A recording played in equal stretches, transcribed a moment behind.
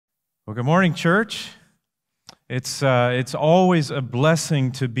Well, good morning, church. It's always a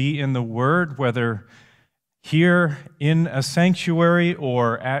blessing to be in the Word, whether here in a sanctuary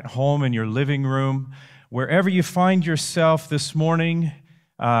or at home in your living room. Wherever you find yourself this morning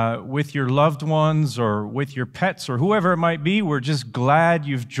with your loved ones or with your pets or whoever it might be, we're just glad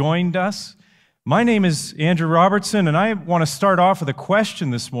you've joined us. My name is Andrew Robertson, and I want to start off with a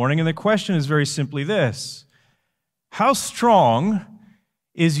question this morning, and the question is very simply this: how strong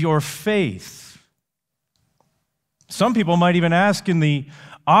is your faith? Some people might even ask in the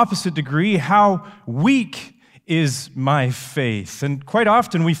opposite degree, how weak is my faith? And quite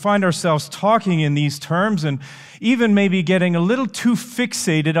often we find ourselves talking in these terms and even maybe getting a little too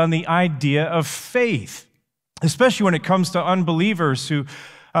fixated on the idea of faith, especially when it comes to unbelievers who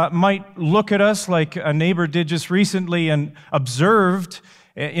might look at us like a neighbor did just recently and observed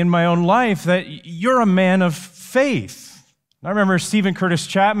in my own life that you're a man of faith. I remember Stephen Curtis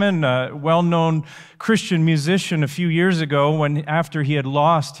Chapman, a well-known Christian musician, a few years ago, when after he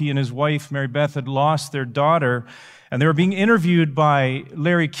and his wife, Mary Beth, had lost their daughter, and they were being interviewed by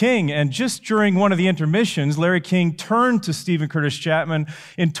Larry King, and just during one of the intermissions, Larry King turned to Stephen Curtis Chapman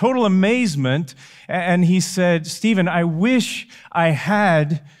in total amazement, and he said, "Stephen, I wish I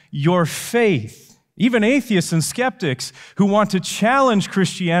had your faith." Even atheists and skeptics who want to challenge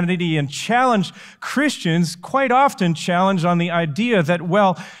Christianity and challenge Christians quite often challenge on the idea that,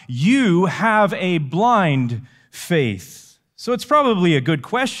 well, you have a blind faith. So it's probably a good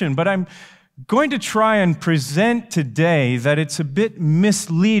question, but I'm going to try and present today that it's a bit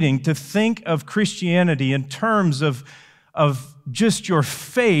misleading to think of Christianity in terms of just your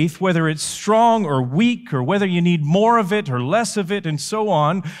faith, whether it's strong or weak, or whether you need more of it or less of it, and so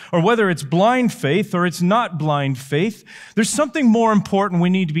on, or whether it's blind faith or it's not blind faith. There's something more important we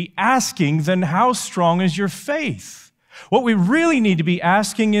need to be asking than how strong is your faith. What we really need to be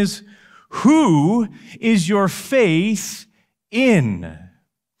asking is, who is your faith in?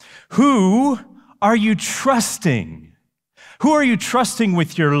 Who are you trusting? Who are you trusting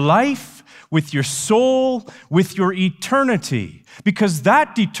with your life, with your soul, with your eternity? Because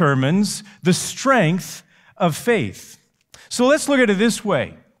that determines the strength of faith. So let's look at it this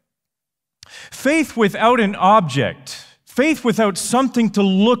way. Faith without an object, faith without something to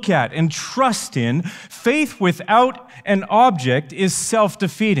look at and trust in, faith without an object is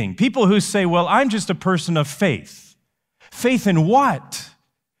self-defeating. People who say, well, I'm just a person of faith. Faith in what?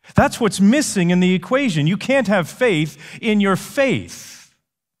 That's what's missing in the equation. You can't have faith in your faith.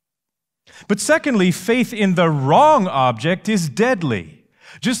 But secondly, faith in the wrong object is deadly.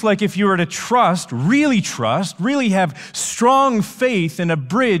 Just like if you were to really have strong faith in a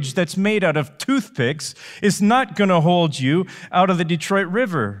bridge that's made out of toothpicks, it's not going to hold you out of the Detroit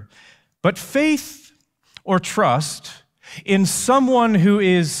River. But faith or trust in someone who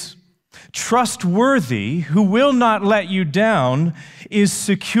is trustworthy, who will not let you down, is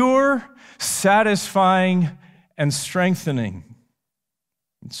secure, satisfying, and strengthening.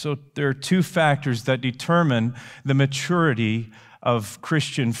 So there are two factors that determine the maturity of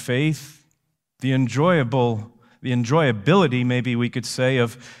Christian faith, the enjoyability, maybe we could say,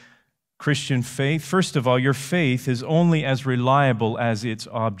 of Christian faith. First of all, your faith is only as reliable as its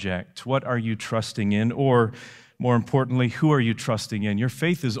object. What are you trusting in? Or, more importantly, who are you trusting in? Your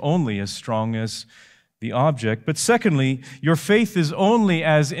faith is only as strong as the object. But secondly, your faith is only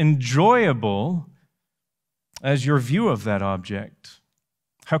as enjoyable as your view of that object.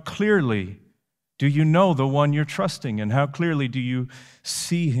 How clearly do you know the one you're trusting, and how clearly do you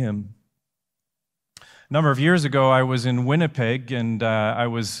see him? A number of years ago, I was in Winnipeg, and I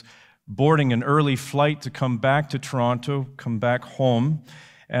was boarding an early flight to come back to Toronto, come back home,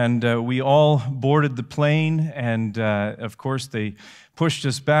 and we all boarded the plane, and of course, they pushed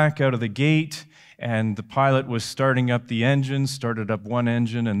us back out of the gate, and the pilot was starting up the engine, started up one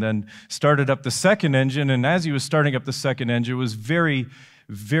engine, and then started up the second engine, and as he was starting up the second engine, it was very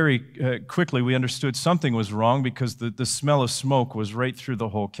quickly we understood something was wrong, because the smell of smoke was right through the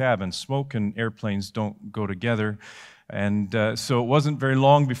whole cabin. Smoke and airplanes don't go together. And so it wasn't very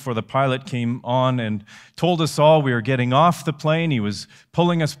long before the pilot came on and told us all we were getting off the plane. He was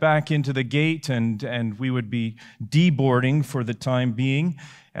pulling us back into the gate, and we would be deboarding for the time being.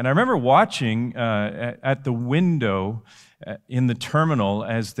 And I remember watching at the window in the terminal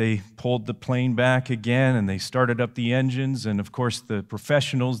as they pulled the plane back again, and they started up the engines, and of course the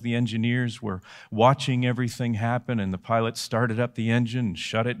professionals, the engineers, were watching everything happen, and the pilot started up the engine and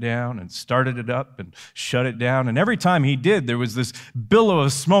shut it down, and started it up and shut it down, and every time he did, there was this billow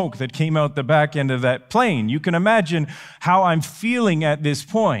of smoke that came out the back end of that plane. You can imagine how I'm feeling at this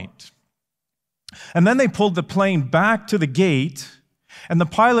point. And then they pulled the plane back to the gate, And the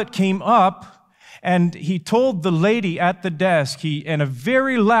pilot came up, and he told the lady at the desk, in a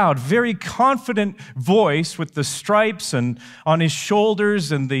very loud, very confident voice with the stripes and on his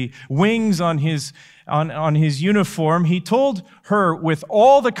shoulders and the wings on his uniform, he told her with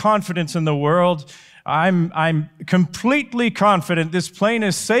all the confidence in the world, I'm completely confident this plane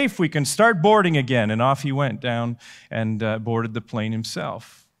is safe. We can start boarding again. And off he went down and boarded the plane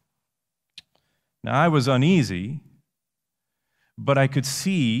himself. Now, I was uneasy, but I could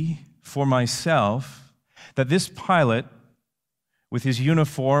see for myself that this pilot, with his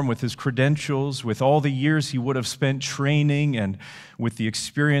uniform, with his credentials, with all the years he would have spent training, and with the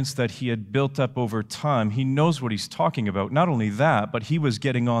experience that he had built up over time, he knows what he's talking about. Not only that, but he was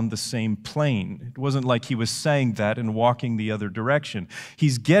getting on the same plane. It wasn't like he was saying that and walking the other direction.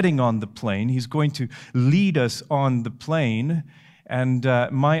 He's getting on the plane. He's going to lead us on the plane, and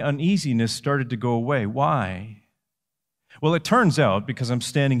my uneasiness started to go away. Why? Well, it turns out, because I'm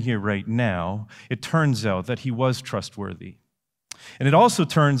standing here right now, it turns out that he was trustworthy. And it also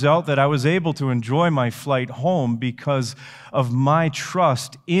turns out that I was able to enjoy my flight home because of my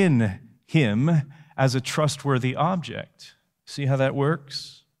trust in him as a trustworthy object. See how that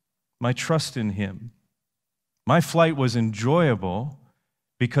works? My trust in him. My flight was enjoyable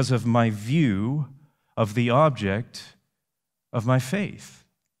because of my view of the object of my faith.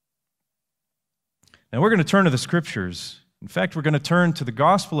 Now we're going to turn to the scriptures. In fact, we're going to turn to the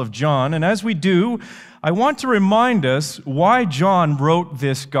Gospel of John, and as we do, I want to remind us why John wrote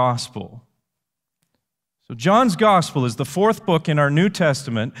this Gospel. So John's Gospel is the fourth book in our New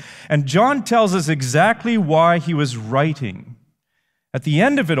Testament, and John tells us exactly why he was writing. At the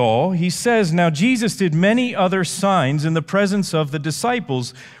end of it all, he says, "Now Jesus did many other signs in the presence of the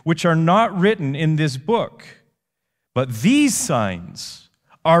disciples, which are not written in this book. But these signs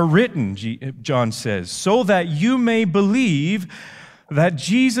are written," John says, "so that you may believe that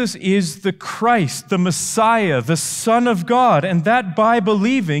Jesus is the Christ, the Messiah, the Son of God, and that by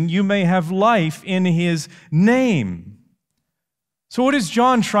believing you may have life in his name." So what is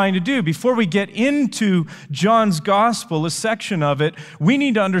John trying to do? Before we get into John's gospel, a section of it, we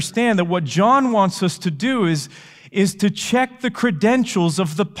need to understand that what John wants us to do is to check the credentials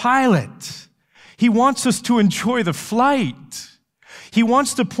of the pilot. He wants us to enjoy the flight. He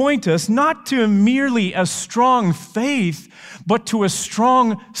wants to point us not to merely a strong faith, but to a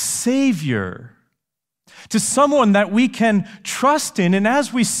strong Savior, to someone that we can trust in. And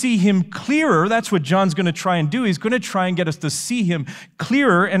as we see him clearer, that's what John's going to try and do. He's going to try and get us to see him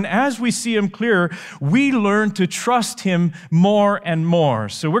clearer. And as we see him clearer, we learn to trust him more and more.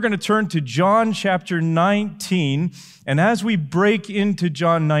 So we're going to turn to John chapter 19. And as we break into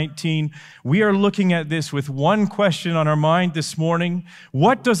John 19, we are looking at this with one question on our mind this morning.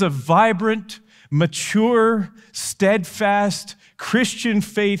 What does a vibrant, mature, steadfast Christian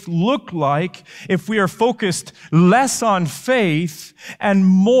faith look like if we are focused less on faith and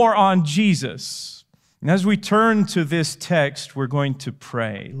more on Jesus? And as we turn to this text, we're going to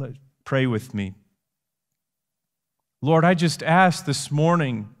pray. Pray with me. Lord, I just ask this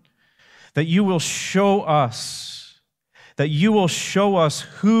morning that you will show us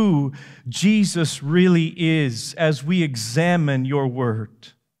who Jesus really is as we examine your word.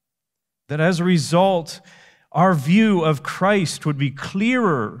 That as a result, our view of Christ would be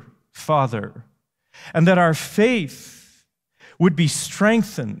clearer, Father, and that our faith would be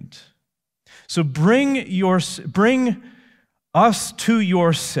strengthened. So bring us to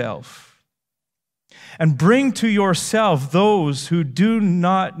yourself, and bring to yourself those who do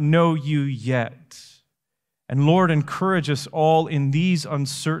not know you yet. And Lord, encourage us all in these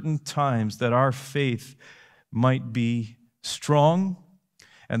uncertain times that our faith might be strong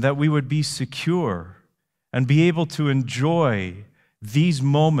and that we would be secure and be able to enjoy these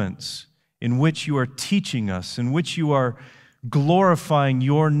moments in which you are teaching us, in which you are glorifying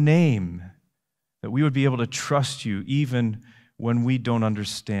your name, that we would be able to trust you even when we don't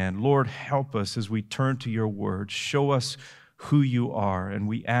understand. Lord, help us as we turn to your word. Show us who you are, and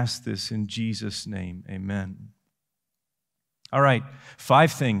we ask this in Jesus' name. Amen. All right,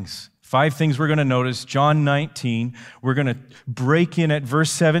 5 things. 5 things we're going to notice. John 19, we're going to break in at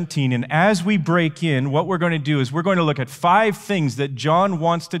verse 17. And as we break in, what we're going to do is we're going to look at 5 things that John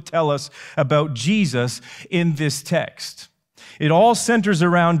wants to tell us about Jesus in this text. It all centers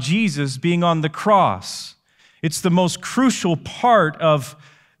around Jesus being on the cross. It's the most crucial part of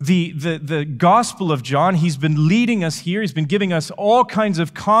the Gospel of John. He's been leading us here. He's been giving us all kinds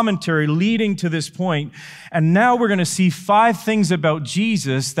of commentary leading to this point. And now we're going to see 5 things about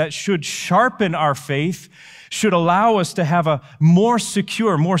Jesus that should sharpen our faith, should allow us to have a more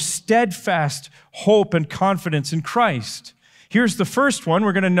secure, more steadfast hope and confidence in Christ. Here's the first one.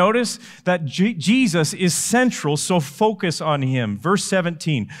 We're going to notice that Jesus is central, so focus on him. Verse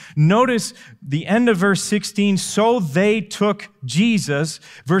 17. Notice the end of verse 16. So they took Jesus,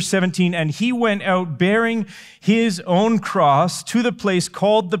 verse 17, and he went out bearing his own cross to the place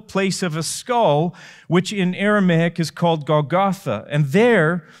called the place of a skull, which in Aramaic is called Golgotha. And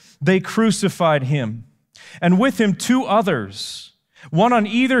there they crucified him, and with him 2 others, one on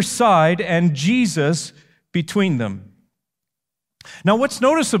either side, and Jesus between them. Now, what's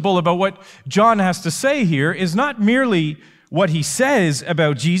noticeable about what John has to say here is not merely what he says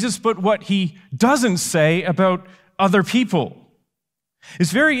about Jesus, but what he doesn't say about other people.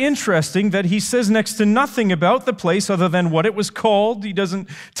 It's very interesting that he says next to nothing about the place other than what it was called. He doesn't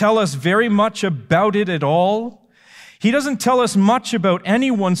tell us very much about it at all. He doesn't tell us much about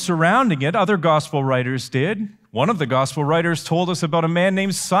anyone surrounding it. Other gospel writers did. One of the gospel writers told us about a man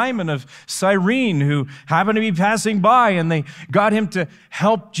named Simon of Cyrene who happened to be passing by, and they got him to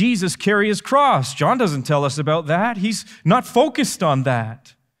help Jesus carry his cross. John doesn't tell us about that. He's not focused on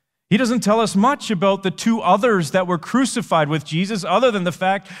that. He doesn't tell us much about the 2 others that were crucified with Jesus, other than the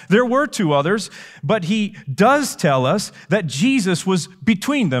fact there were 2 others. But he does tell us that Jesus was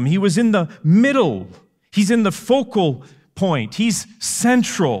between them. He was in the middle. He's in the focal point. He's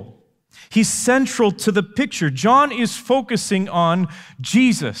central. He's central to the picture. John is focusing on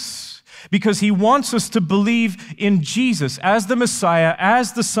Jesus because he wants us to believe in Jesus as the Messiah,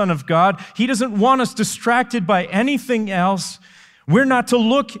 as the Son of God. He doesn't want us distracted by anything else. We're not to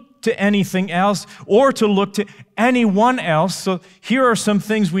look to anything else or to look to anyone else. So here are some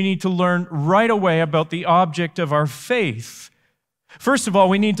things we need to learn right away about the object of our faith. First of all,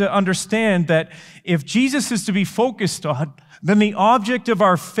 we need to understand that if Jesus is to be focused on, then the object of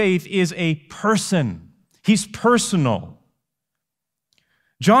our faith is a person. He's personal.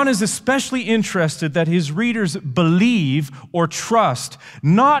 John is especially interested that his readers believe or trust,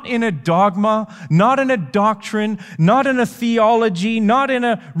 not in a dogma, not in a doctrine, not in a theology, not in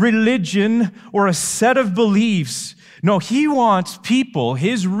a religion or a set of beliefs. No, he wants people,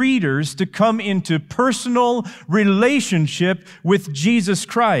 his readers, to come into personal relationship with Jesus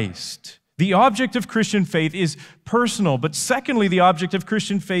Christ. The object of Christian faith is personal. But secondly, the object of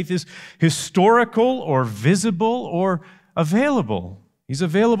Christian faith is historical or visible or available. He's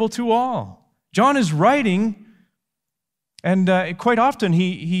available to all. John is writing, and quite often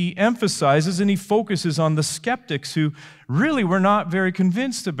he emphasizes and he focuses on the skeptics who really were not very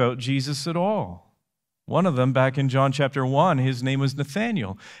convinced about Jesus at all. One of them, back in John chapter 1, his name was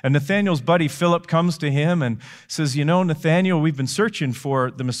Nathanael. And Nathanael's buddy Philip comes to him and says, "You know, Nathanael, we've been searching for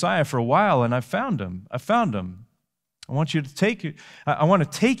the Messiah for a while, and I found him. I want to take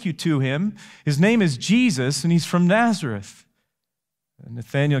you to him. His name is Jesus, and he's from Nazareth." And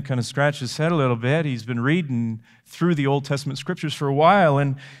Nathanael kind of scratched his head a little bit. He's been reading through the Old Testament scriptures for a while,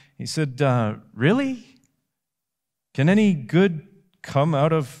 and he said, "Really? Can any good come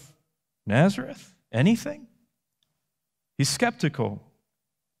out of Nazareth? Anything?" He's skeptical.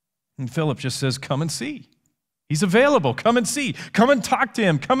 And Philip just says, "Come and see. He's available. Come and see. Come and talk to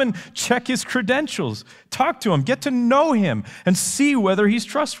him. Come and check his credentials. Talk to him. Get to know him and see whether he's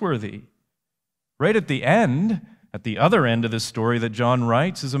trustworthy." Right at the end, at the other end of this story that John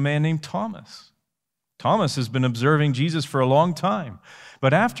writes, is a man named Thomas. Thomas has been observing Jesus for a long time.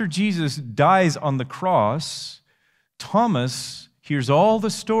 But after Jesus dies on the cross, Thomas hears all the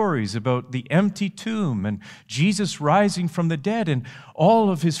stories about the empty tomb and Jesus rising from the dead, and all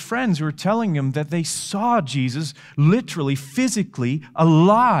of his friends who are telling him that they saw Jesus literally, physically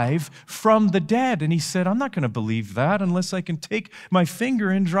alive from the dead. And he said, "I'm not going to believe that unless I can take my finger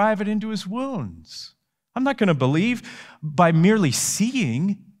and drive it into his wounds. I'm not going to believe by merely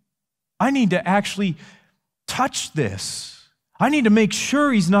seeing. I need to actually touch this. I need to make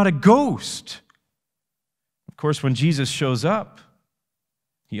sure he's not a ghost." Of course, when Jesus shows up,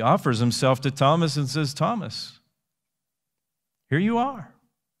 he offers himself to Thomas and says, "Thomas, here you are.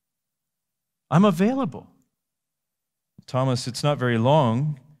 I'm available." Thomas, it's not very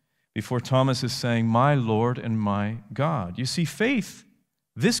long before Thomas is saying, "My Lord and my God." You see, faith,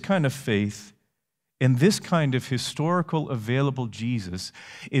 this kind of faith in this kind of historical available Jesus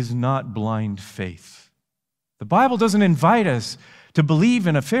is not blind faith. The Bible doesn't invite us to believe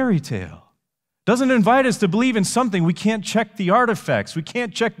in a fairy tale. Doesn't invite us to believe in something. We can't check the artifacts. We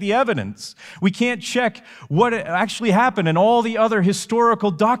can't check the evidence. We can't check what actually happened in all the other historical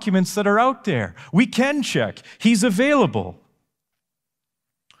documents that are out there. We can check. He's available.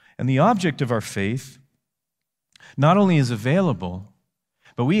 And the object of our faith not only is available,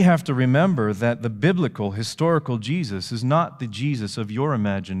 but we have to remember that the biblical, historical Jesus is not the Jesus of your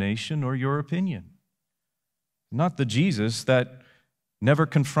imagination or your opinion. Not the Jesus that never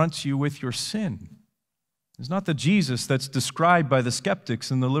confronts you with your sin. He's not the Jesus that's described by the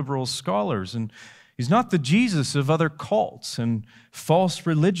skeptics and the liberal scholars. And he's not the Jesus of other cults and false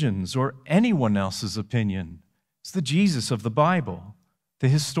religions or anyone else's opinion. It's the Jesus of the Bible, the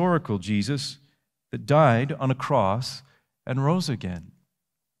historical Jesus that died on a cross and rose again.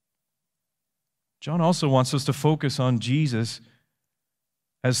 John also wants us to focus on Jesus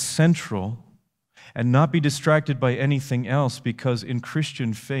as central and not be distracted by anything else, because in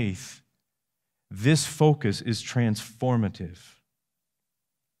Christian faith, this focus is transformative.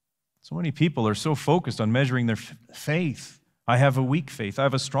 So many people are so focused on measuring their faith. I have a weak faith, I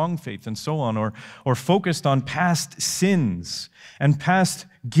have a strong faith, and so on, or focused on past sins and past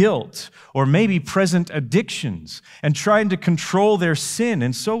guilt, or maybe present addictions, and trying to control their sin,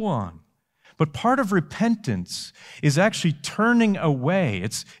 and so on. But part of repentance is actually turning away.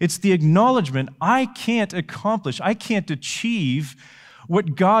 It's the acknowledgement, I can't accomplish, I can't achieve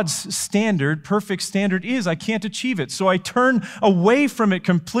what God's standard, perfect standard is. I can't achieve it. So I turn away from it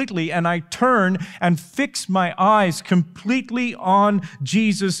completely, and I turn and fix my eyes completely on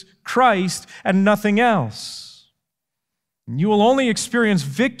Jesus Christ and nothing else. You will only experience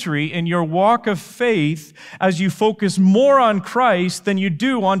victory in your walk of faith as you focus more on Christ than you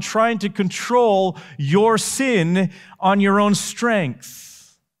do on trying to control your sin on your own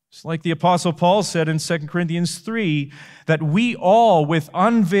strength. It's like the Apostle Paul said in 2 Corinthians 3, that we all with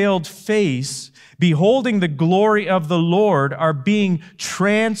unveiled face, beholding the glory of the Lord, are being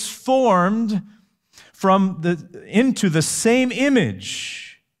transformed into the same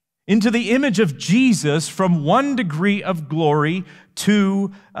image, into the image of Jesus, from one degree of glory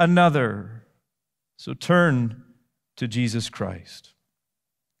to another. So turn to Jesus Christ.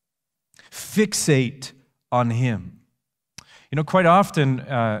 Fixate on Him. You know, quite often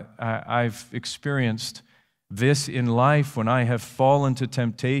I've experienced this in life when I have fallen to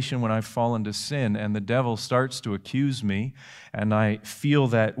temptation, when I've fallen to sin, and the devil starts to accuse me, and I feel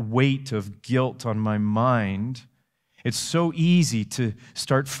that weight of guilt on my mind. It's so easy to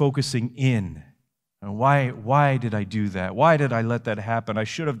start focusing in. Why did I do that? Why did I let that happen? I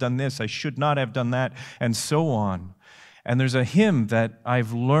should have done this. I should not have done that, and so on. And there's a hymn that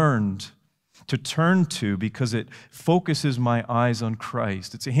I've learned to turn to because it focuses my eyes on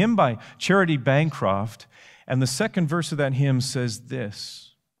Christ. It's a hymn by Charity Bancroft, and the second verse of that hymn says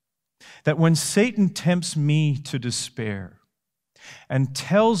this, that when Satan tempts me to despair and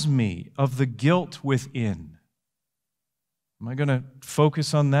tells me of the guilt within, am I going to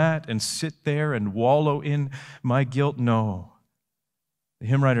focus on that and sit there and wallow in my guilt? No. The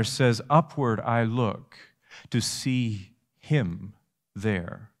hymn writer says, upward I look to see Him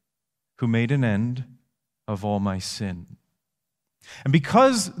there who made an end of all my sin. And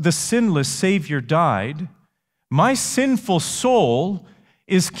because the sinless Savior died, my sinful soul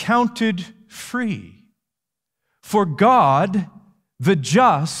is counted free. For God, the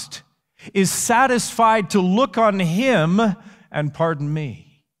just, is satisfied to look on Him and pardon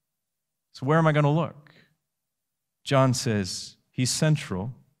me. So where am I going to look? John says He's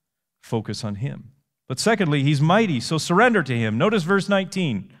central. Focus on Him. But secondly, He's mighty, so surrender to Him. Notice verse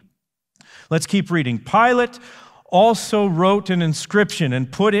 19. Let's keep reading. Pilate also wrote an inscription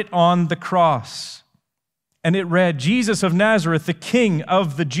and put it on the cross. And it read, Jesus of Nazareth, the King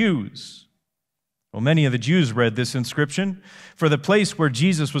of the Jews. Well, many of the Jews read this inscription, for the place where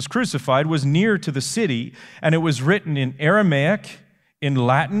Jesus was crucified was near to the city, and it was written in Aramaic, in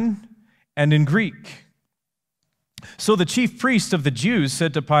Latin, and in Greek. So the chief priest of the Jews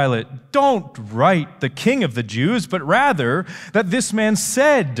said to Pilate, don't write the King of the Jews, but rather that this man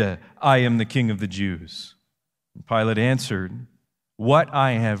said, I am the King of the Jews. And Pilate answered, what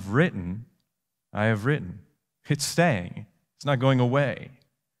I have written, I have written. It's staying. It's not going away.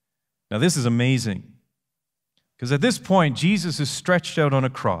 Now this is amazing, because at this point, Jesus is stretched out on a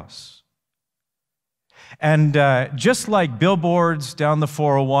cross. And just like billboards down the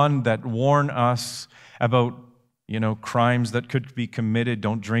 401 that warn us about crimes that could be committed,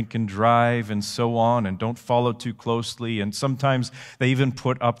 don't drink and drive, and so on, and don't follow too closely. And sometimes they even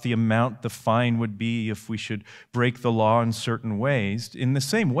put up the amount the fine would be if we should break the law in certain ways. In the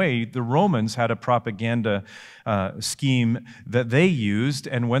same way, the Romans had a propaganda scheme that they used,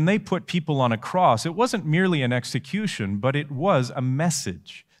 and when they put people on a cross, it wasn't merely an execution, but it was a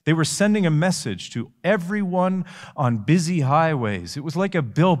message. They were sending a message to everyone on busy highways. It was like a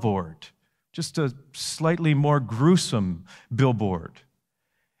billboard. Just a slightly more gruesome billboard.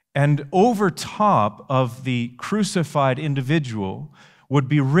 And over top of the crucified individual would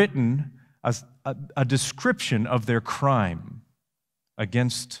be written a description of their crime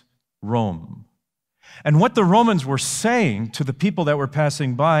against Rome. And what the Romans were saying to the people that were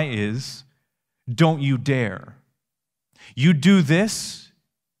passing by is, don't you dare. You do this,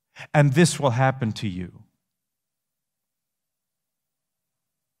 and this will happen to you.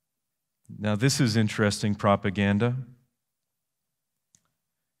 Now, this is interesting propaganda.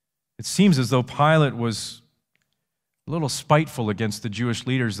 It seems as though Pilate was a little spiteful against the Jewish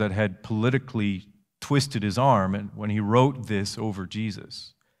leaders that had politically twisted his arm and when he wrote this over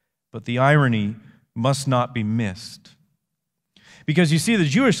Jesus. But the irony must not be missed. Because you see, the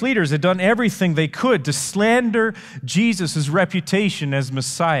Jewish leaders had done everything they could to slander Jesus' reputation as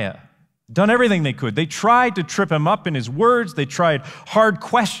Messiah. Done everything they could. They tried to trip him up in his words. They tried hard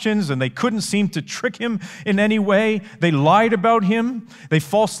questions, and they couldn't seem to trick him in any way. They lied about him. They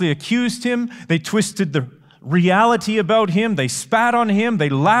falsely accused him. They twisted the reality about him. They spat on him. They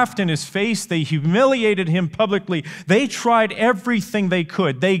laughed in his face. They humiliated him publicly. They tried everything they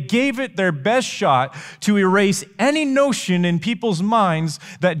could. They gave it their best shot to erase any notion in people's minds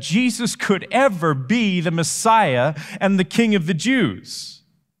that Jesus could ever be the Messiah and the King of the Jews.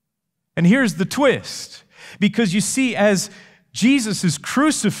 And here's the twist. Because you see, as Jesus is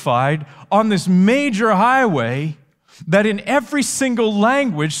crucified on this major highway, that in every single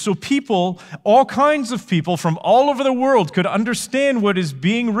language, so people, all kinds of people from all over the world could understand what is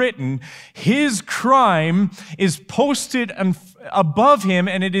being written, his crime is posted above him,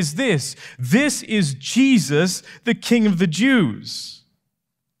 and it is this. This is Jesus, the King of the Jews.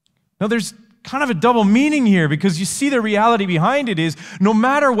 Now there's kind of a double meaning here, because you see the reality behind it is no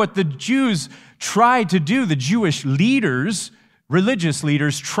matter what the Jews tried to do, the Jewish leaders, religious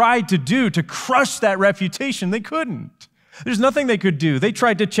leaders tried to do to crush that reputation, they couldn't. There's nothing they could do. They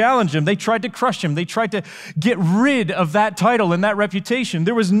tried to challenge him. They tried to crush him. They tried to get rid of that title and that reputation.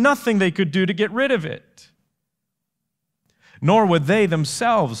 There was nothing they could do to get rid of it. Nor would they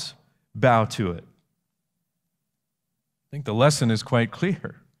themselves bow to it. I think the lesson is quite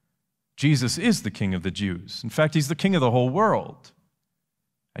clear. Jesus is the King of the Jews. In fact, he's the King of the whole world.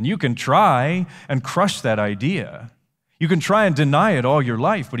 And you can try and crush that idea. You can try and deny it all your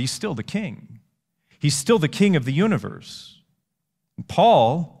life, but he's still the King. He's still the King of the universe.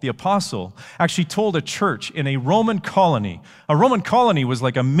 Paul, the apostle, actually told a church in a Roman colony. A Roman colony was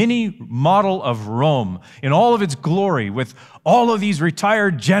like a mini model of Rome in all of its glory, with all of these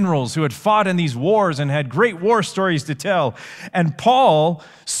retired generals who had fought in these wars and had great war stories to tell. And Paul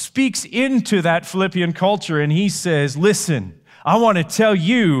speaks into that Philippian culture, and he says, listen, I want to tell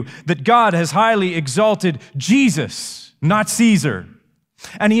you that God has highly exalted Jesus, not Caesar.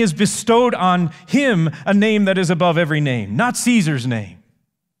 And he has bestowed on him a name that is above every name, not Caesar's name.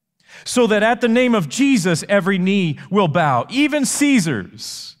 So that at the name of Jesus, every knee will bow, even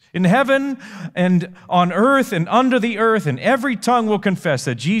Caesar's, in heaven and on earth and under the earth, and every tongue will confess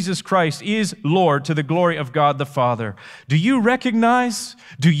that Jesus Christ is Lord to the glory of God the Father. Do you recognize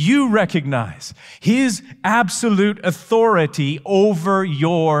his absolute authority over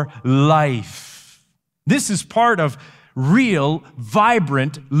your life? This is part of real,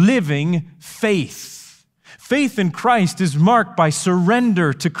 vibrant, living faith. Faith in Christ is marked by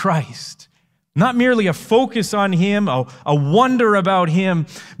surrender to Christ. Not merely a focus on him, a wonder about him,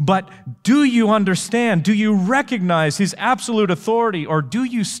 but do you understand? Do you recognize his absolute authority, or do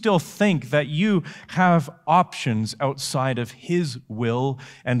you still think that you have options outside of his will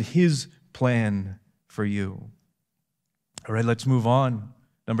and his plan for you? All right, let's move on.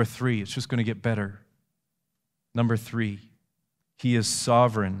 Number 3, it's just going to get better. Number 3, he is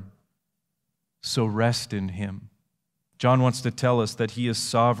sovereign, so rest in him. John wants to tell us that he is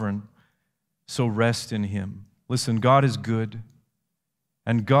sovereign, so rest in him. Listen, God is good,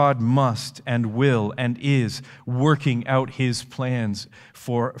 and God must and will and is working out his plans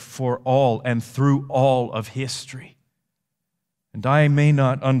for all and through all of history. And I may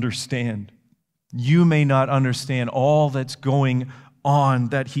not understand, you may not understand all that's going on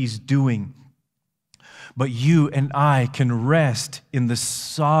that he's doing, but you and I can rest in the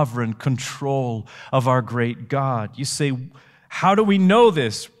sovereign control of our great God. You say, how do we know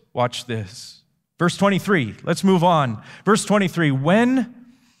this? Watch this. Verse 23, let's move on. Verse 23, when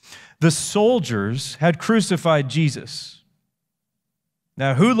the soldiers had crucified Jesus.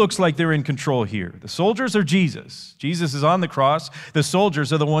 Now, who looks like they're in control here? The soldiers or Jesus? Jesus is on the cross. The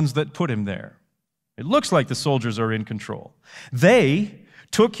soldiers are the ones that put him there. It looks like the soldiers are in control. They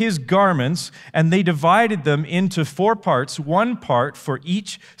took his garments and they divided them into 4 parts, 1 part for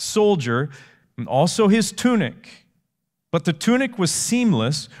each soldier, and also his tunic. But the tunic was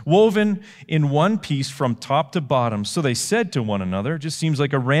seamless, woven in one piece from top to bottom. So they said to one another, it just seems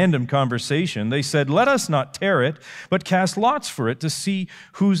like a random conversation, they said, let us not tear it, but cast lots for it to see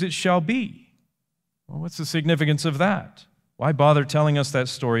whose it shall be. Well, what's the significance of that? Why bother telling us that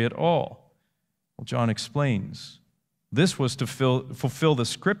story at all? Well, John explains. This was to fulfill the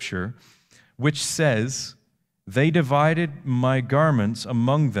scripture which says, "They divided my garments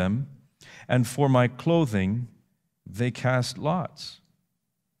among them, and for my clothing they cast lots."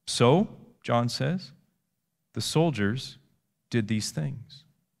 So, John says, the soldiers did these things.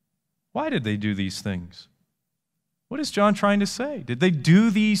 Why did they do these things? What is John trying to say? Did they do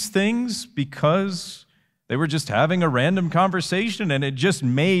these things because they were just having a random conversation and it just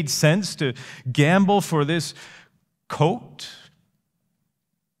made sense to gamble for this coat?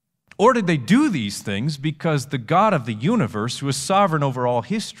 Or did they do these things because the God of the universe, who is sovereign over all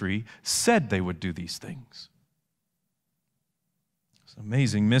history, said they would do these things? There's an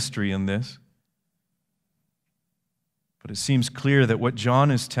amazing mystery in this. But it seems clear that what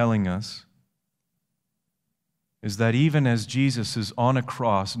John is telling us is that even as Jesus is on a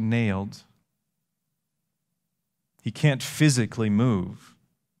cross, nailed, he can't physically move.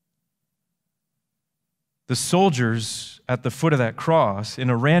 The soldiers at the foot of that cross, in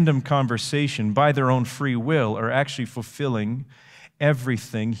a random conversation, by their own free will, are actually fulfilling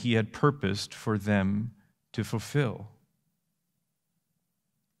everything he had purposed for them to fulfill.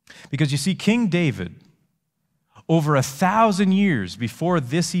 Because you see, King David, over 1,000 years before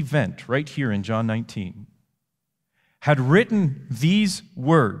this event, right here in John 19, had written these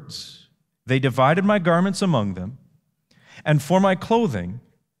words: "They divided my garments among them, and for my clothing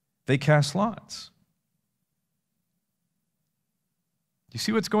they cast lots." Do you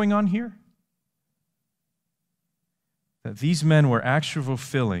see what's going on here? That these men were actually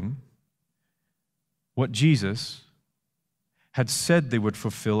fulfilling what Jesus had said they would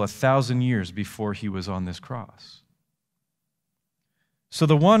fulfill 1,000 years before he was on this cross. So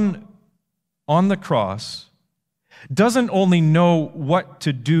the one on the cross doesn't only know what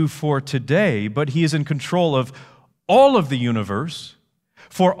to do for today, but he is in control of all of the universe,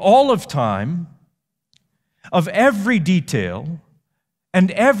 for all of time, of every detail,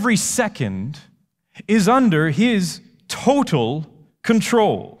 and every second is under his total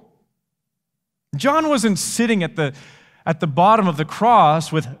control. John wasn't sitting at the bottom of the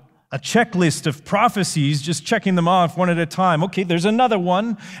cross with a checklist of prophecies, just checking them off one at a time. Okay, there's another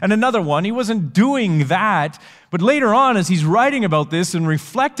one and another one. He wasn't doing that. But later on, as he's writing about this and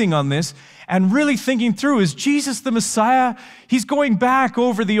reflecting on this and really thinking through, is Jesus the Messiah? He's going back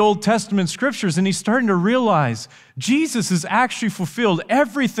over the Old Testament scriptures and he's starting to realize Jesus has actually fulfilled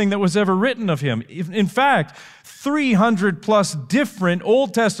everything that was ever written of him. In fact, 300 plus different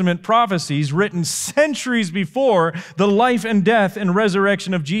Old Testament prophecies written centuries before the life and death and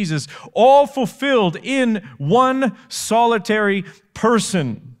resurrection of Jesus, all fulfilled in one solitary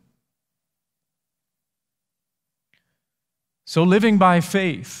person. So living by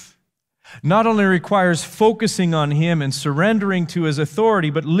faith not only requires focusing on him and surrendering to his authority,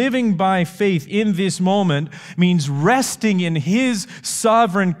 but living by faith in this moment means resting in his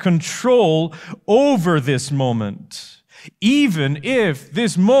sovereign control over this moment, even if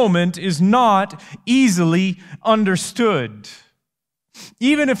this moment is not easily understood.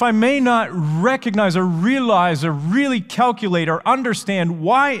 Even if I may not recognize or realize or really calculate or understand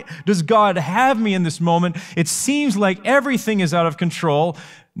why does God have me in this moment, it seems like everything is out of control.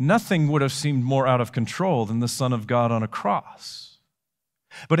 Nothing would have seemed more out of control than the Son of God on a cross.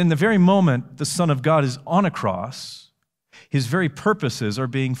 But in the very moment the Son of God is on a cross, his very purposes are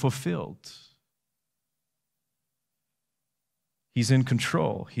being fulfilled. He's in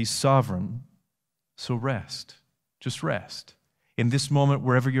control. He's sovereign. So rest. Just rest. In this moment,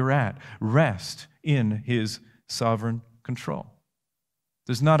 wherever you're at, rest in his sovereign control.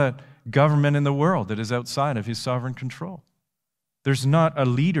 There's not a government in the world that is outside of his sovereign control. There's not a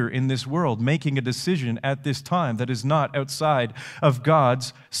leader in this world making a decision at this time that is not outside of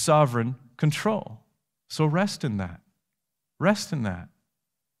God's sovereign control. So rest in that. Rest in that.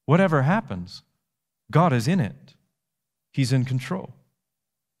 Whatever happens, God is in it. He's in control.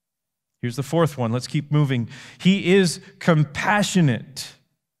 Here's the fourth one. Let's keep moving. He is compassionate.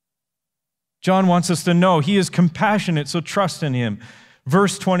 John wants us to know he is compassionate, so trust in him.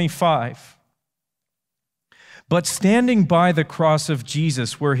 Verse 25. But standing by the cross of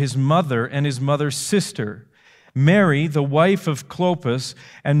Jesus were his mother and his mother's sister, Mary, the wife of Clopas,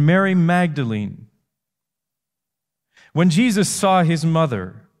 and Mary Magdalene. When Jesus saw his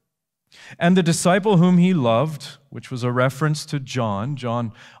mother and the disciple whom he loved, which was a reference to John.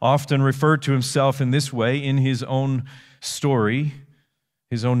 John often referred to himself in this way in his own story,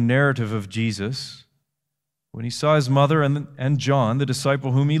 his own narrative of Jesus. When he saw his mother and John, the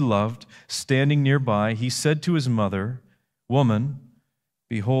disciple whom he loved, standing nearby, he said to his mother, "Woman,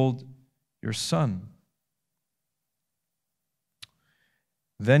 behold your son."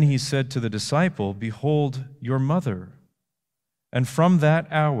 Then he said to the disciple, "Behold your mother." And from that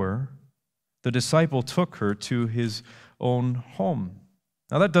hour, the disciple took her to his own home.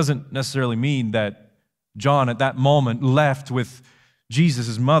 Now, that doesn't necessarily mean that John at that moment left with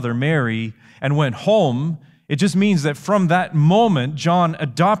Jesus' mother, Mary, and went home. It just means that from that moment, John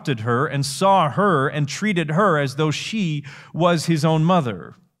adopted her and saw her and treated her as though she was his own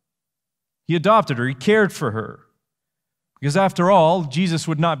mother. He adopted her. He cared for her. Because after all, Jesus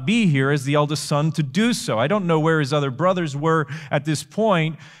would not be here as the eldest son to do so. I don't know where his other brothers were at this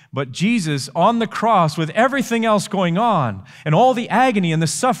point, but Jesus on the cross with everything else going on and all the agony and the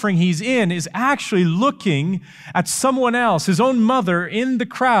suffering he's in is actually looking at someone else, his own mother in the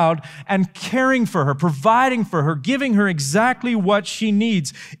crowd, and caring for her, providing for her, giving her exactly what she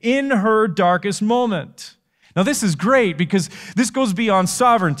needs in her darkest moment. Now, this is great because this goes beyond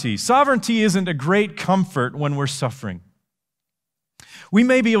sovereignty. Sovereignty isn't a great comfort when we're suffering. We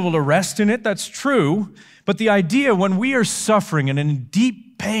may be able to rest in it, that's true, but the idea when we are suffering and in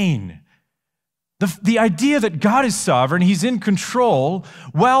deep pain, the idea that God is sovereign, he's in control,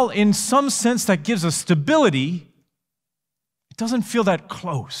 well, in some sense that gives us stability. It doesn't feel that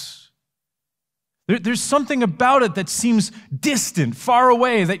close. There's something about it that seems distant, far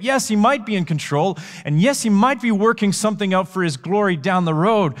away, that yes, he might be in control, and yes, he might be working something out for his glory down the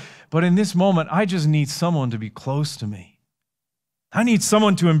road, but in this moment, I just need someone to be close to me. I need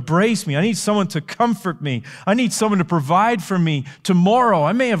someone to embrace me. I need someone to comfort me. I need someone to provide for me. Tomorrow,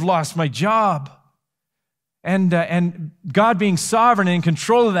 I may have lost my job. And God being sovereign and in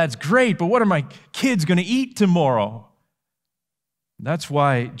control of that's great, but what are my kids going to eat tomorrow? That's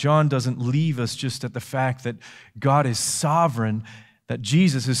why John doesn't leave us just at the fact that God is sovereign, that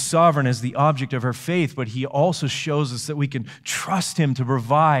Jesus is sovereign as the object of our faith, but he also shows us that we can trust him to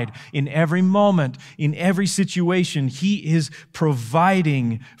provide in every moment, in every situation. He is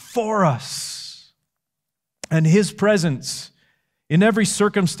providing for us. And his presence in every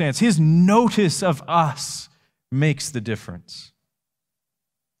circumstance, his notice of us makes the difference.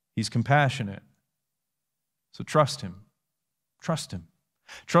 He's compassionate. So trust him. Trust him.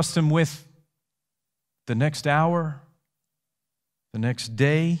 Trust him with the next hour, the next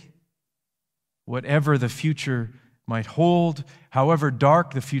day, whatever the future might hold, however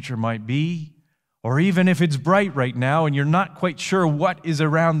dark the future might be, or even if it's bright right now and you're not quite sure what is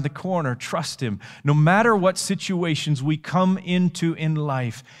around the corner, trust him. No matter what situations we come into in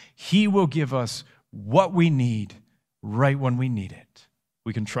life, he will give us what we need right when we need it.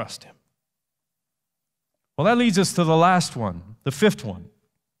 We can trust him. Well, that leads us to the last one, the fifth one.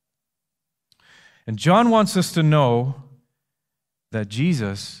 And John wants us to know that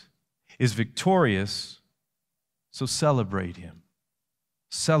Jesus is victorious, so celebrate him.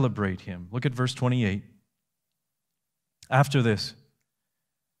 Celebrate him. Look at verse 28. After this,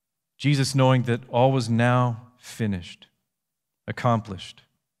 Jesus, knowing that all was now finished, accomplished,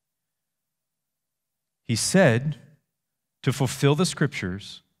 he said, to fulfill the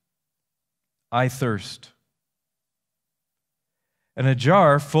scriptures, I thirst. And a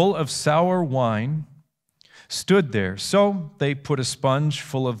jar full of sour wine stood there. So they put a sponge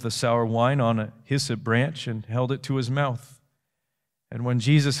full of the sour wine on a hyssop branch and held it to his mouth. And when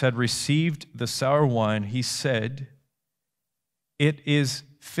Jesus had received the sour wine, he said, it is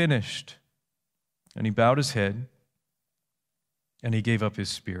finished. And he bowed his head and he gave up his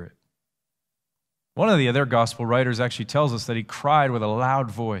spirit. One of the other gospel writers actually tells us that he cried with a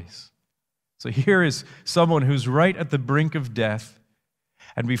loud voice. So here is someone who's right at the brink of death,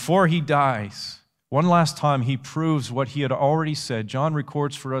 and before he dies, one last time he proves what he had already said. John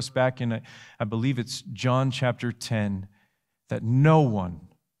records for us back in, I believe it's John chapter 10, that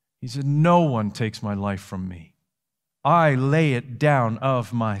he said, no one takes my life from me. I lay it down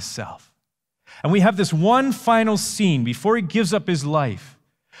of myself. And we have this one final scene before he gives up his life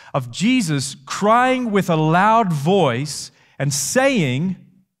of Jesus crying with a loud voice and saying,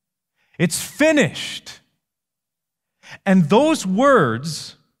 it's finished. And those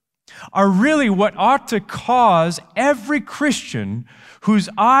words are really what ought to cause every Christian whose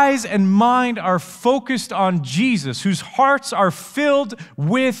eyes and mind are focused on Jesus, whose hearts are filled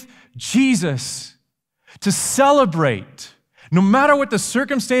with Jesus, to celebrate, no matter what the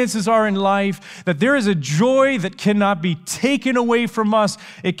circumstances are in life, that there is a joy that cannot be taken away from us.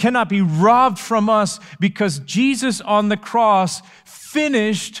 It cannot be robbed from us because Jesus on the cross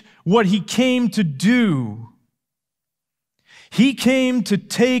finished what he came to do. He came to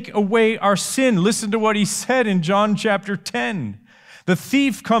take away our sin. Listen to what he said in John chapter 10. The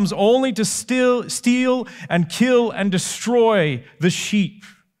thief comes only to steal and kill and destroy the sheep.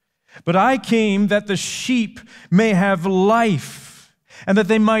 But I came that the sheep may have life and that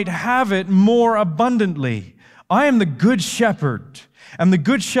they might have it more abundantly. I am the good shepherd, and the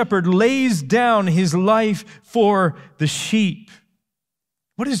good shepherd lays down his life for the sheep.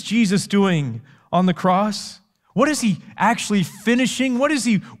 What is Jesus doing on the cross? What is he actually finishing? What is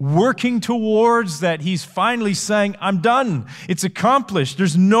he working towards that he's finally saying, I'm done. It's accomplished.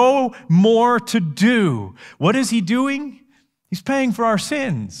 There's no more to do. What is he doing? He's paying for our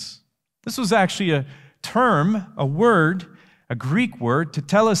sins. This was actually a term, a word, a Greek word,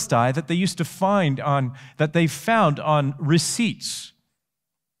 tetelestai, that they used to that they found on receipts.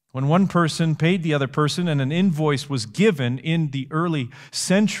 When one person paid the other person and an invoice was given in the early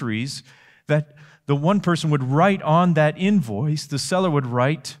centuries, that the one person would write on that invoice, the seller would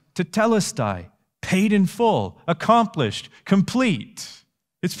write tetelestai, paid in full, accomplished, complete.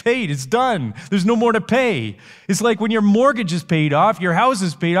 It's paid, it's done. There's no more to pay. It's like when your mortgage is paid off, your house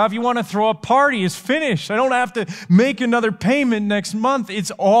is paid off, you want to throw a party, it's finished. I don't have to make another payment next month.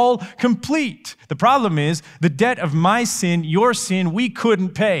 It's all complete. The problem is the debt of my sin, your sin, we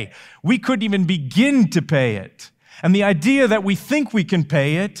couldn't pay. We couldn't even begin to pay it. And the idea that we think we can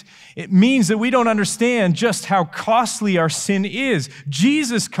pay it, it means that we don't understand just how costly our sin is.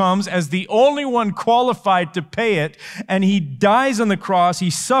 Jesus comes as the only one qualified to pay it, and he dies on the cross.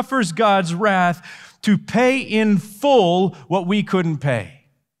 He suffers God's wrath to pay in full what we couldn't pay,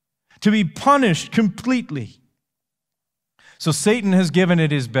 to be punished completely. So Satan has given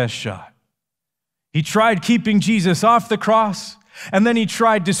it his best shot. He tried keeping Jesus off the cross, and then he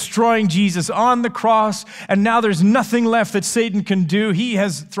tried destroying Jesus on the cross, and now there's nothing left that Satan can do. He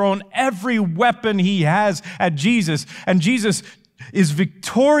has thrown every weapon he has at Jesus, and Jesus is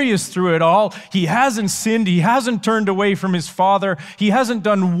victorious through it all. He hasn't sinned. He hasn't turned away from his Father. He hasn't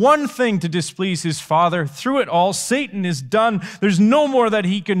done one thing to displease his Father. Through it all, Satan is done. There's no more that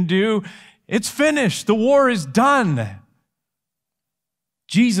he can do. It's finished. The war is done.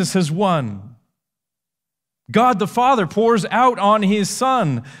 Jesus has won. God the Father pours out on his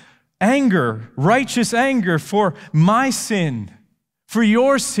Son anger, righteous anger for my sin, for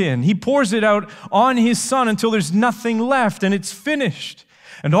your sin. He pours it out on his Son until there's nothing left and it's finished.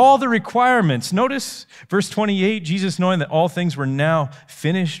 And all the requirements. Notice verse 28, Jesus, knowing that all things were now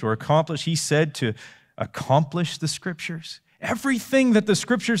finished or accomplished, he said to accomplish the Scriptures. Everything that the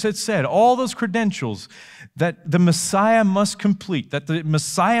Scriptures had said, all those credentials that the Messiah must complete, that the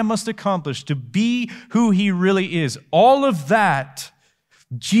Messiah must accomplish to be who he really is, all of that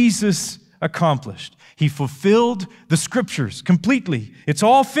Jesus accomplished. He fulfilled the Scriptures completely. It's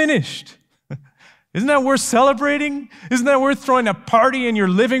all finished. Isn't that worth celebrating? Isn't that worth throwing a party in your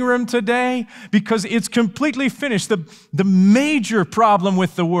living room today? Because it's completely finished. The major problem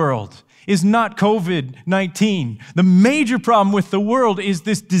with the world is not COVID-19. The major problem with the world is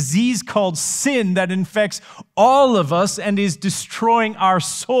this disease called sin that infects all of us and is destroying our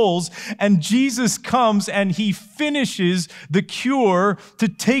souls. And Jesus comes and he finishes the cure to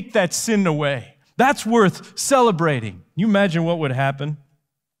take that sin away. That's worth celebrating. Can you imagine what would happen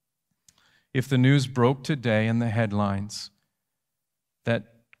if the news broke today in the headlines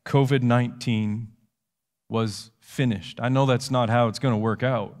that COVID-19 was finished? I know that's not how it's going to work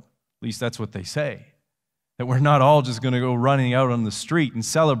out. At least that's what they say. That we're not all just going to go running out on the street and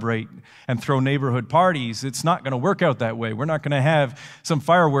celebrate and throw neighborhood parties. It's not going to work out that way. We're not going to have some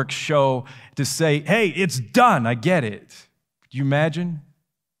fireworks show to say, hey, it's done. I get it. Do you imagine?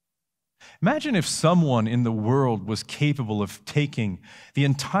 Imagine if someone in the world was capable of taking the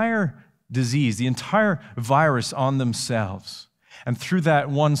entire disease, the entire virus on themselves, and through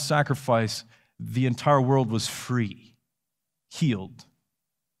that one sacrifice, the entire world was free, healed.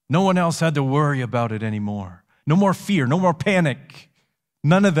 No one else had to worry about it anymore. No more fear, no more panic.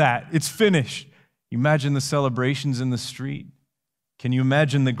 None of that. It's finished. Imagine the celebrations in the street. Can you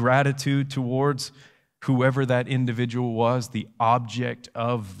imagine the gratitude towards whoever that individual was, the object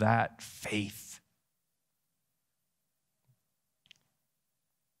of that faith?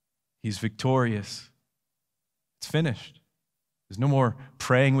 He's victorious. It's finished. There's no more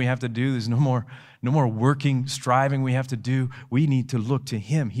praying we have to do. There's no more working, striving we have to do. We need to look to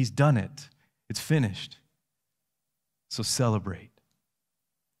him. He's done it. It's finished. So celebrate.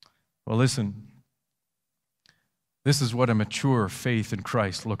 Well, listen. This is what a mature faith in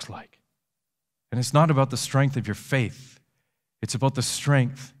Christ looks like. And it's not about the strength of your faith. It's about the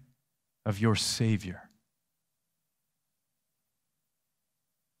strength of your Savior.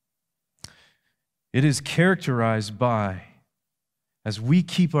 It is characterized by, as we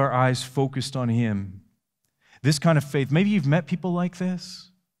keep our eyes focused on him, this kind of faith. Maybe you've met people like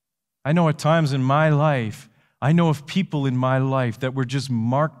this. I know at times in my life, I know of people in my life that were just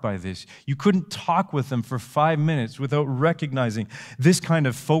marked by this. You couldn't talk with them for 5 minutes without recognizing this kind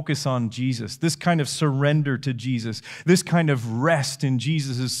of focus on Jesus, this kind of surrender to Jesus, this kind of rest in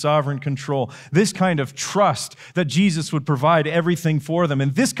Jesus' sovereign control, this kind of trust that Jesus would provide everything for them,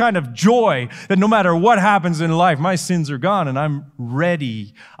 and this kind of joy that no matter what happens in life, my sins are gone and I'm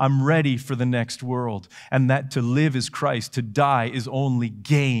ready for the next world, and that to live is Christ, to die is only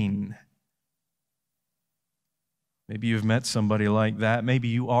gain. Maybe you've met somebody like that. Maybe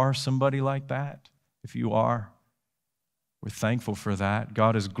you are somebody like that. If you are, we're thankful for that.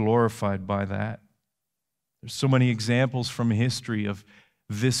 God is glorified by that. There's so many examples from history of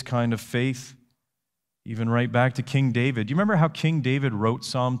this kind of faith, even right back to King David. Do you remember how King David wrote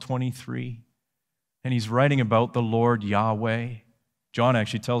Psalm 23? And he's writing about the Lord Yahweh. John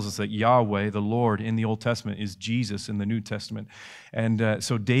actually tells us that Yahweh, the Lord, in the Old Testament is Jesus in the New Testament. And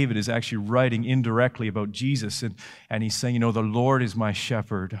so David is actually writing indirectly about Jesus. And he's saying, the Lord is my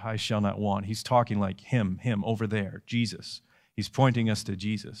shepherd, I shall not want. He's talking like him over there, Jesus. He's pointing us to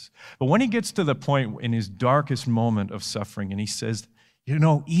Jesus. But when he gets to the point in his darkest moment of suffering, and he says,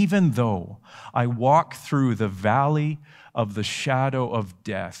 even though I walk through the valley of the shadow of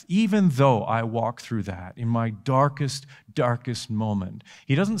death, even though I walk through that in my darkest moment,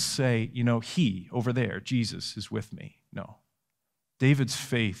 he doesn't say, he over there, Jesus, is with me. No. David's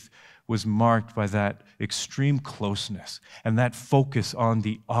faith was marked by that extreme closeness and that focus on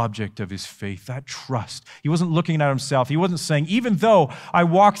the object of his faith, that trust. He wasn't looking at himself. He wasn't saying, even though I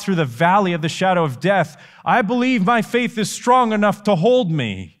walk through the valley of the shadow of death, I believe my faith is strong enough to hold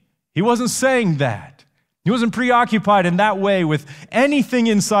me. He wasn't saying that. He wasn't preoccupied in that way with anything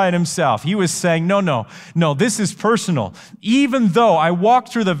inside himself. He was saying, no, this is personal. Even though I walk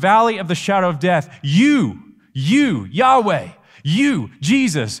through the valley of the shadow of death, you, Yahweh, you,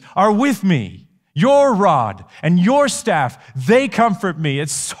 Jesus, are with me. Your rod and your staff, they comfort me.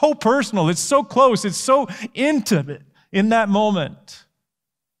 It's so personal. It's so close. It's so intimate in that moment.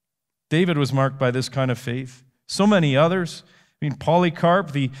 David was marked by this kind of faith. So many others.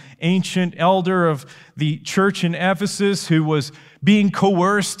 Polycarp, the ancient elder of the church in Ephesus, who was being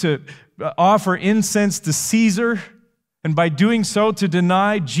coerced to offer incense to Caesar, and by doing so to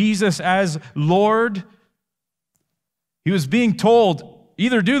deny Jesus as Lord. He was being told,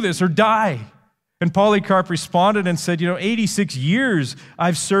 either do this or die. And Polycarp responded and said, 86 years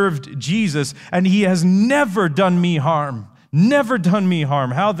I've served Jesus, and he has never done me harm. Never done me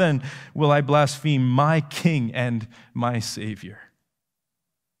harm. How then will I blaspheme my King and my Savior?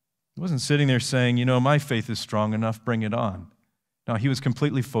 He wasn't sitting there saying, my faith is strong enough, bring it on. No, he was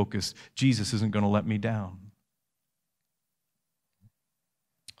completely focused. Jesus isn't going to let me down.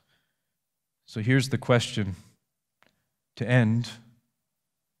 So here's the question to end,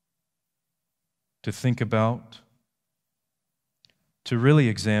 to think about, to really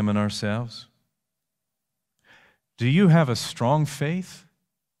examine ourselves. Do you have a strong faith?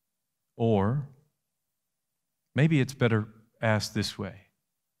 Or maybe it's better asked this way.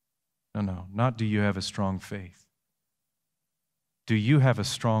 No, not do you have a strong faith. Do you have a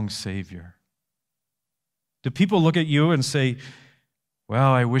strong Savior? Do people look at you and say,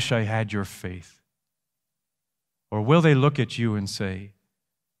 well, I wish I had your faith? Or will they look at you and say,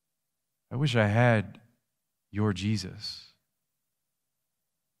 I wish I had your Jesus?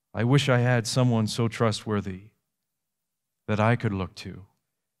 I wish I had someone so trustworthy that I could look to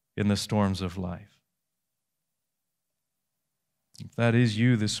in the storms of life. If that is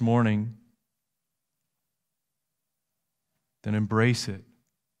you this morning, then embrace it.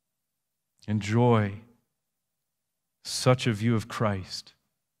 Enjoy such a view of Christ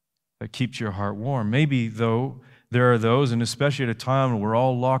that keeps your heart warm. Maybe, though, there are those, and especially at a time when we're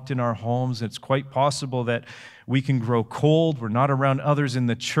all locked in our homes, it's quite possible that we can grow cold. We're not around others in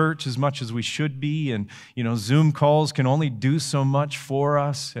the church as much as we should be, and Zoom calls can only do so much for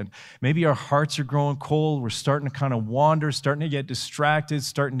us, and maybe our hearts are growing cold. We're starting to kind of wander, starting to get distracted,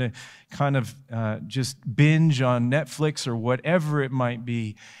 starting to kind of just binge on Netflix or whatever it might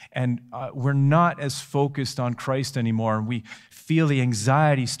be, and we're not as focused on Christ anymore, and we feel the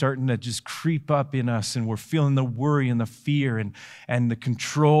anxiety starting to just creep up in us, and we're feeling the worry and the fear and the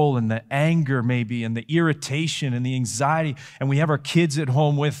control and the anger maybe and the irritation and the anxiety, and we have our kids at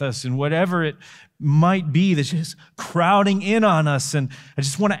home with us and whatever it might be that's just crowding in on us. And I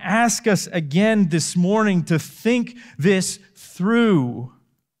just want to ask us again this morning to think this through.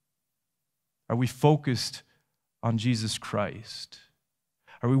 Are we focused on Jesus Christ?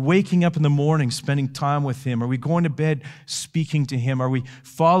 Are we waking up in the morning, spending time with Him? Are we going to bed speaking to Him? Are we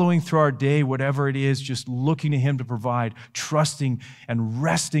following through our day, whatever it is, just looking to Him to provide, trusting and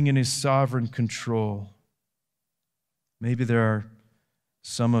resting in His sovereign control? Maybe there are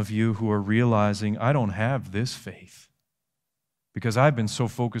some of you who are realizing, I don't have this faith because I've been so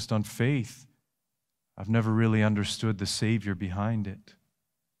focused on faith, I've never really understood the Savior behind it.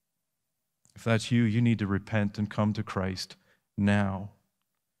 If that's you, you need to repent and come to Christ now.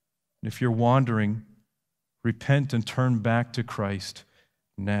 And if you're wandering, repent and turn back to Christ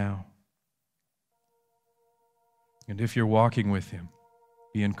now. And if you're walking with Him,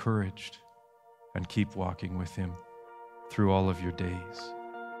 be encouraged and keep walking with Him through all of your days.